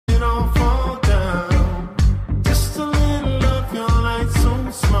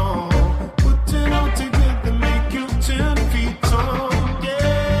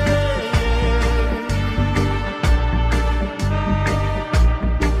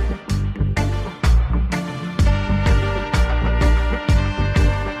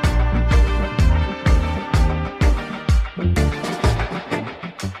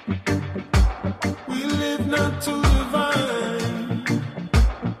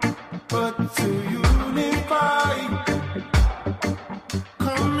but to unify.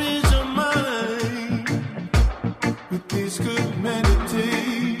 Come ease your mind with this good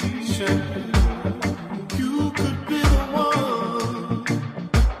meditation. You could be the one,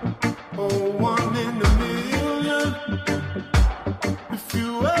 oh, one in a million. If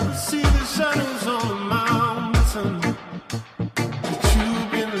you ever see the shadows on the mountain that you've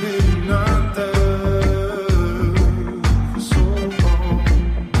been living under for so long,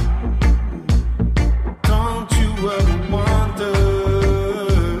 don't you ever wonder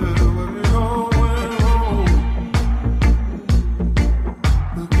where it all went wrong?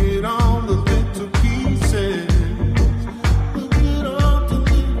 Look at all the little pieces. Look at all the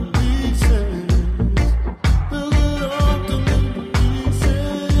little pieces. Look at all the little pieces.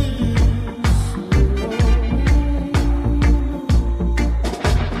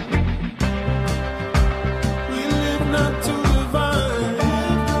 We live not to divide,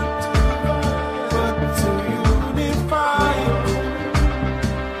 but to unify.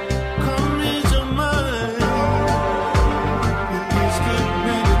 Come ease your mind with this good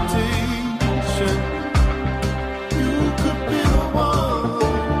meditation. You could be the one,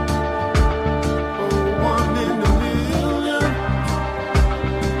 oh, one in a million.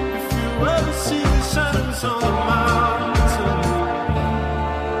 If you ever see the shadows on the mountain,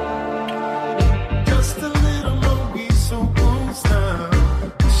 just a little more, be so close now.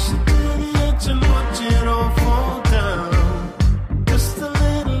 Push it to the edge and watch it all fall down. Just a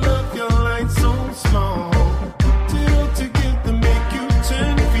little of your light so small. Put it all together, make you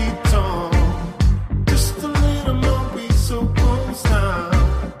 10 feet tall. Just a little more, be so close now.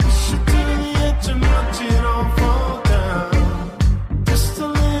 Push it to the edge and watch it all fall down. Just a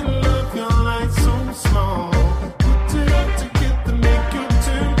little of your light so small. Put it all together, make you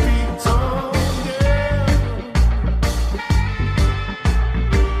 10 feet tall. Yeah.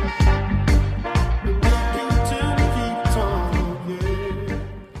 Make you 10 feet tall. Yeah.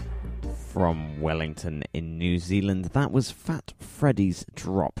 From Wellington in New Zealand, that was Fat Freddy's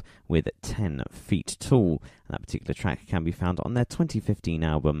Drop with 10 Feet Tall. And that particular track can be found on their 2015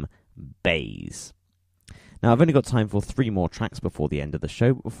 album, Bays. Now, I've only got time for 3 more tracks before the end of the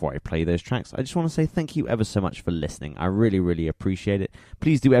show. But before I play those tracks, I just want to say thank you ever so much for listening. I really, really appreciate it.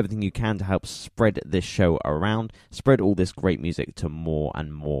 Please do everything you can to help spread this show around, spread all this great music to more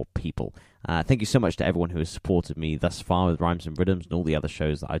and more people. Thank you so much to everyone who has supported me thus far with Rhymes and Rhythms and all the other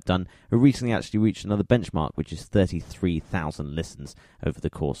shows that I've done, who recently actually reached another benchmark, which is 33,000 listens over the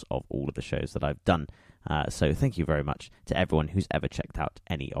course of all of the shows that I've done. So thank you very much to everyone who's ever checked out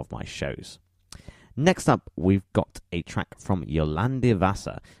any of my shows. Next up, we've got a track from Yolandi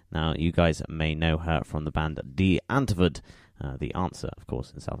Visser. Now, you guys may know her from the band The Antwoord. The Answer, of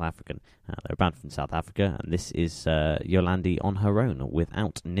course, in South African. They're a band from South Africa, and this is Yolandi on her own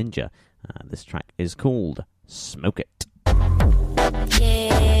without Ninja. This track is called Smoke It.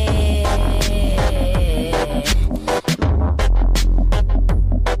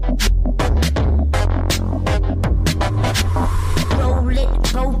 Roll it,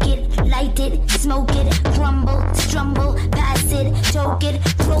 poke it, light it, smoke it, crumble, strumble, pass it, choke it,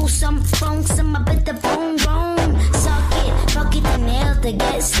 throw some, bone some, a bit of bone, suck it, fuck it, and nail to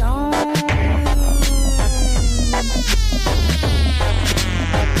get stoned.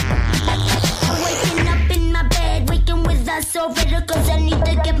 Waking up in my bed, waking with a sofa, cause I need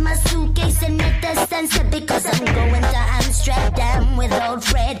to get my suitcase and let the sunset, because I'm going to Amsterdam with old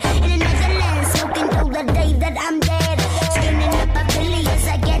Fred in another land, smoking till the day that I'm dead. Spinning up a billy as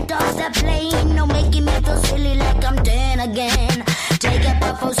I get off the plane, no making me feel silly like I'm 10 again. Take a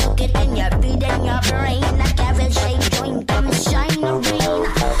puff, oh, soak it in your feet and your brain, a carrot-shaped joint, come shine a rain.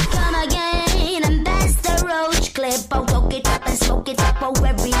 Come again and pass the roach clip, oh, toke it up and smoke it up, oh,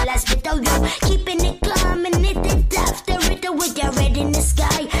 every last bit of you, keeping it calm and hit it after it with your red in the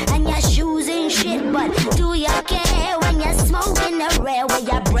sky and your shoes in shit, but do you care when you're smoking a rare with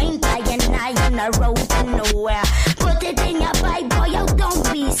your brain tie and eye on the road to nowhere? Put it in your pipe, boy, oh,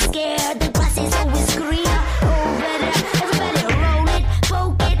 don't be scared, the grass is always greener over there. Everybody roll it,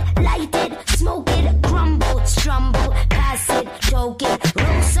 poke it, light it, smoke it, crumble, strumble, pass it, choke it,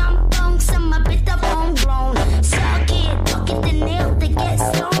 roll some, bone some, a bit of homegrown, suck it, tuck it, the nail to get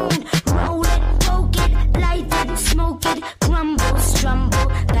stoned. Roll it, poke it, light it, smoke it, crumble, strumble,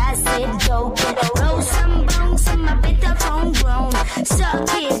 pass it, choke it, roll some, bone some, a bit of homegrown, suck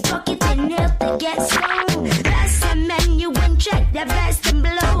it, tuck it, the nail to get stoned. That's the menu and check the best and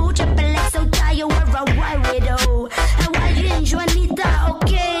blow. Triple X so tired, we're a white widow. And why you enjoy Nita?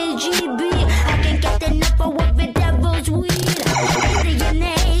 Okay, GB. I can't get enough of what the devil's weed. Indian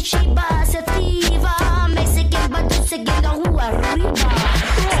age, she boss a thief. Mexican, but to second who are riba.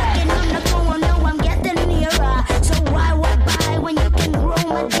 Second on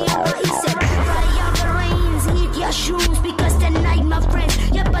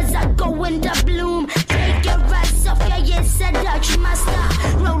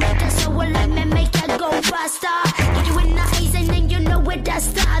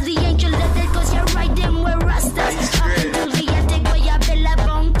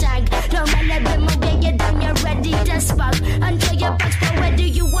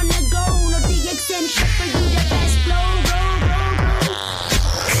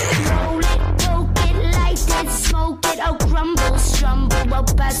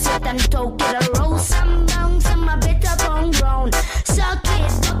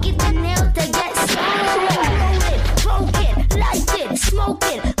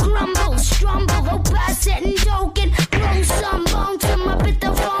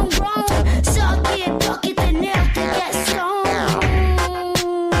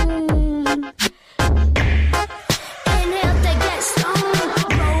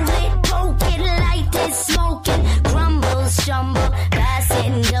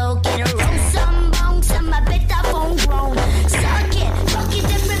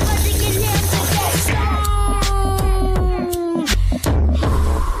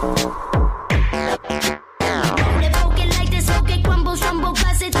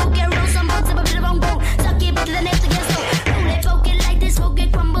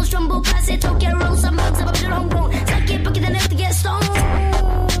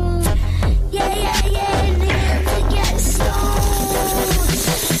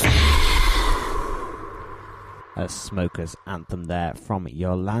Smokers anthem there from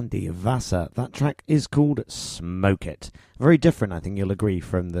Yolandi Visser. That track is called Smoke It. Very different, I think you'll agree,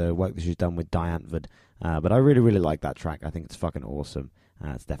 from the work that she's done with Dianthvid. But I really, really like that track. I think it's fucking awesome.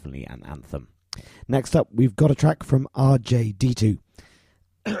 It's definitely an anthem. Next up, we've got a track from RJD2.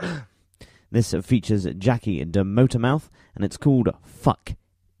 This features Jakki and Motamouth, and it's called Fuck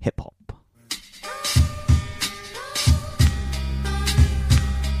Hip Hop.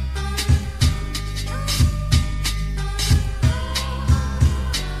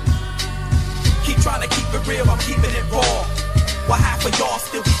 Trying to keep it real, I'm keeping it raw. While half of y'all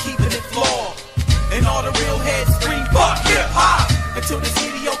still be keeping it flawed. And all the real heads scream, fuck hip-hop, until this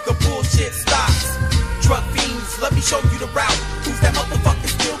mediocre bullshit stops. Drug fiends, let me show you the route. Who's that motherfucker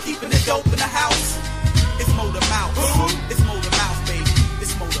still keeping it dope in the house? It's Motamouth. It's Motamouth, baby.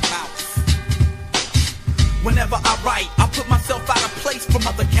 It's Motamouth. Whenever I write, I put myself out of place from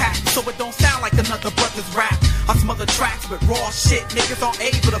other cats, so it don't sound like another brother's rap. I smother tracks with raw shit, niggas aren't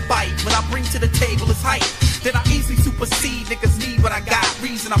able to bite. What I bring to the table is hype. Then I easily supersede, niggas need what I got.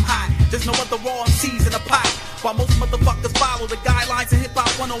 Reason I'm hot, there's no other raw MCs in the pot. While most motherfuckers follow the guidelines in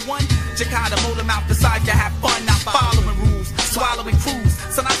hip-hop 101, Jakki the Motamouth decides to have fun, not following rules, swallowing crews.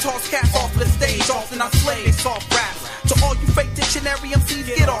 So I toss cats off the stage, often I slay they soft raps. To all you fake dictionary MCs,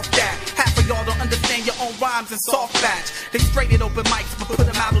 get off that. Half of y'all don't understand your own rhymes and soft batch. They sprayed it open mics, but put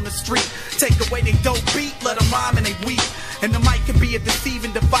them out on the street. Take away they dope beat, let them rhyme and they weak. And the mic can be a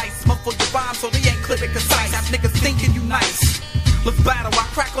deceiving device. Muffle your rhymes so they ain't clear and concise. Have niggas thinking you nice. Let's battle, I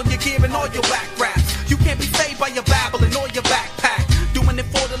crack on your gear and all your whack raps. You can't be saved by your babbling or your backpack. Doing it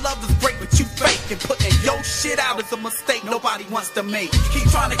for the love is great, but you fake. And putting your shit out is a mistake nobody wants to make.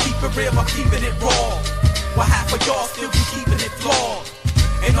 Keep trying to keep it real, I'm keeping it raw. While half of y'all still be keeping it flawed.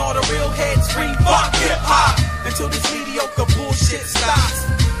 And all the real heads scream, fuck hip-hop, until this mediocre bullshit stops.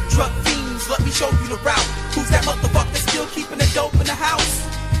 Drug fiends, let me show you the route. Who's that motherfucker still keeping the dope in the house?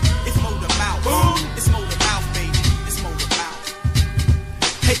 It's Motamouth. It's Motamouth, baby. It's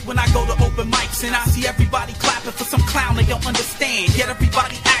Motamouth. Hate when I go to open mics and I see everybody clapping for some clown they don't understand. Yet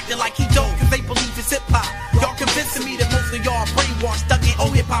everybody acting like he dope cause they believe it's hip-hop. Y'all convincing me that most of y'all brainwashed, stuck in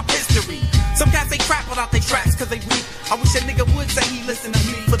old hip-hop history. Some cats they crap without they tracks cause they weak. I wish a nigga would say he listen to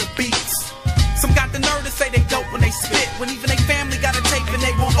me for the beats. Some got the nerve to say they dope when they spit, when even they family got a tape and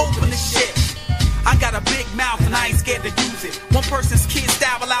they won't open the shit. I got a big mouth and I ain't scared to use it. One person's kid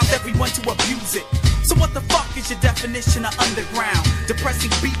style allows everyone to abuse it. So what the fuck is your definition of underground?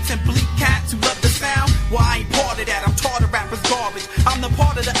 Depressing beats and bleak cats who love the sound? Well, I ain't part of that, I'm taught of rappers garbage. I'm the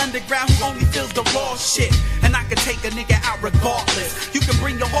part of the underground who only feels the raw shit. And I can take a nigga out regardless. You can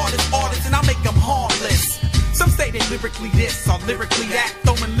bring your hardest artists and I'll make them harmless. Some say they lyrically this or lyrically that,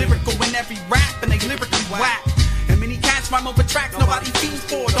 throwing lyrical in every rap and they lyrically whack. And many cats rhyme over tracks nobody feeds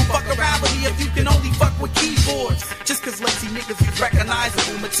for. Don't fuck around with me if you can only fuck with keyboards. Just cause lazy niggas use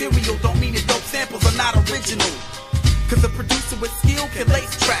recognizable material don't mean that dope samples are not original. Cause a producer with skill can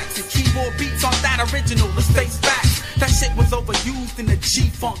lace tracks and keyboard beats aren't that original. Let's face facts, that shit was overused in the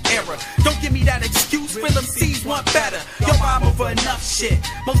G-Funk era. Don't give me that excuse, real MCs want better. Yo, rhyme over enough shit.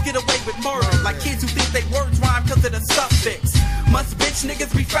 Most get away with murder, like kids who think they words rhyme cause of the suffix. Must bitch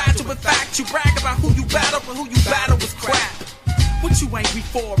niggas be fragile with facts. You brag about who you battle, but who you battle was crap. What you angry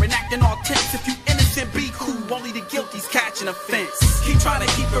for and acting all tense? If you innocent, be cool, only the guilty's catching offense. Keep trying to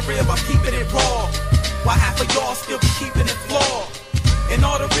keep it real, I'm keeping it raw. While half of y'all still be keeping it flawed. And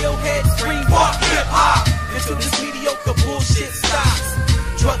all the real heads scream, fuck hip-hop, until this mediocre bullshit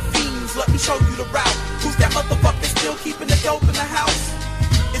stops. Drug fiends, let me show you the route. Who's that motherfucker still keeping the dope in the house?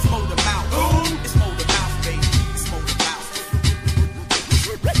 It's Motamouth. It's Motamouth, baby. It's Motamouth.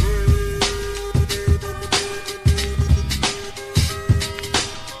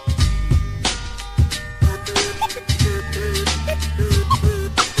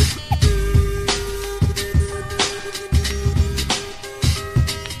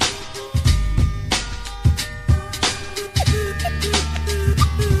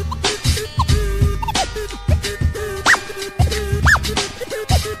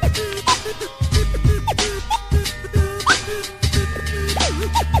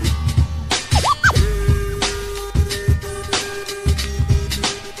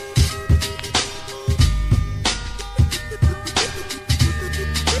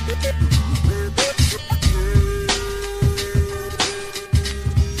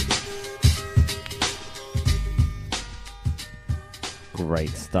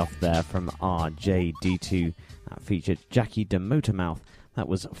 Great stuff there from RJD2. That featured Jakki de Motamouth. That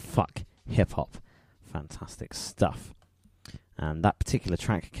was Fuck Hip Hop. Fantastic stuff. And that particular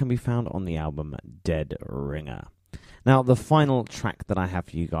track can be found on the album Dead Ringer. Now, the final track that I have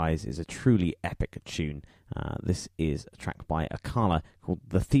for you guys is a truly epic tune. This is a track by Akala called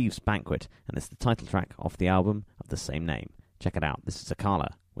The Thieves' Banquet, and it's the title track off the album of the same name. Check it out. This is Akala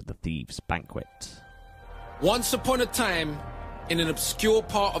with The Thieves' Banquet. Once upon a time, in an obscure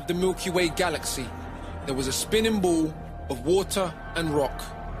part of the Milky Way galaxy, there was a spinning ball of water and rock,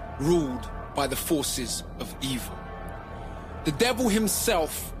 ruled by the forces of evil. The devil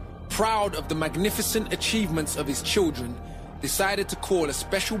himself, proud of the magnificent achievements of his children, decided to call a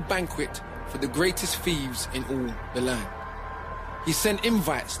special banquet for the greatest thieves in all the land. He sent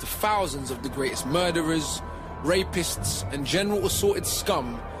invites to thousands of the greatest murderers, rapists, and general assorted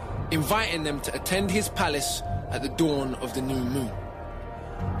scum, inviting them to attend his palace at the dawn of the new moon.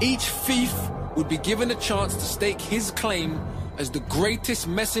 Each thief would be given a chance to stake his claim as the greatest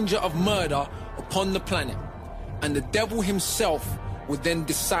messenger of murder upon the planet, and the devil himself would then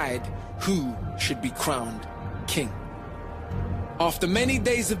decide who should be crowned king. After many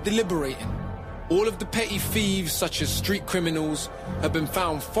days of deliberating, all of the petty thieves, such as street criminals, have been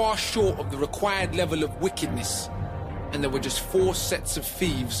found far short of the required level of wickedness, and there were just 4 sets of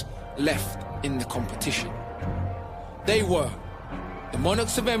thieves left in the competition. They were the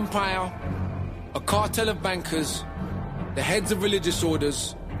monarchs of empire, a cartel of bankers, the heads of religious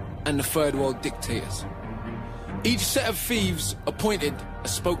orders, and the third world dictators. Each set of thieves appointed a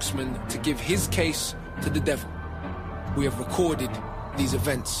spokesman to give his case to the devil. We have recorded these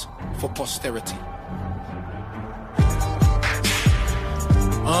events for posterity.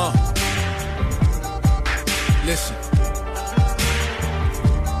 Listen.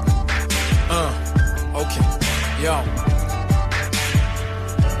 Okay. Yo.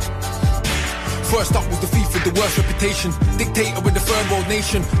 First up was the thief with the worst reputation, dictator of the third world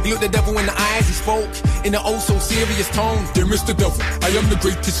nation. He looked the devil in the eyes, he spoke in an oh so serious tone. Dear Mr. Devil, I am the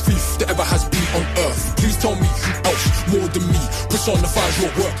greatest thief that ever has been on earth. Please tell me who else, more than me, personifies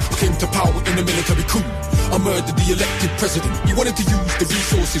your work. I came to power in a military coup. I murdered the elected president. He wanted to use the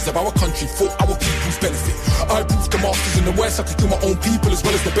resources of our country for our people's benefit. I proved the masters in the West I could kill my own people as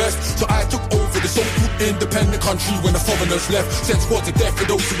well as the best. So I took over the so-called independent country when the foreigners left. Sent squads of death for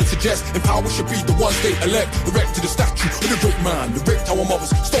those who would suggest in power should be the ones they elect. Erected a statue of the great man who raped our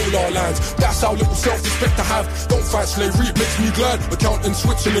mothers, stole our lands. That's how little self-respect I have. Don't fight slavery, it makes me glad. Account in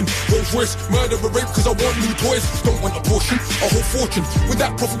Switzerland, Rolls Royce, murder or rape cause I want new toys. Don't want a portion, a whole fortune. With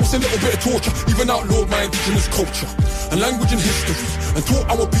that profit was a little bit of torture. Even outlawed my indigenous culture and language and history, and taught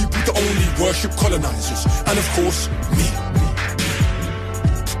our people to only worship colonizers, and of course, me.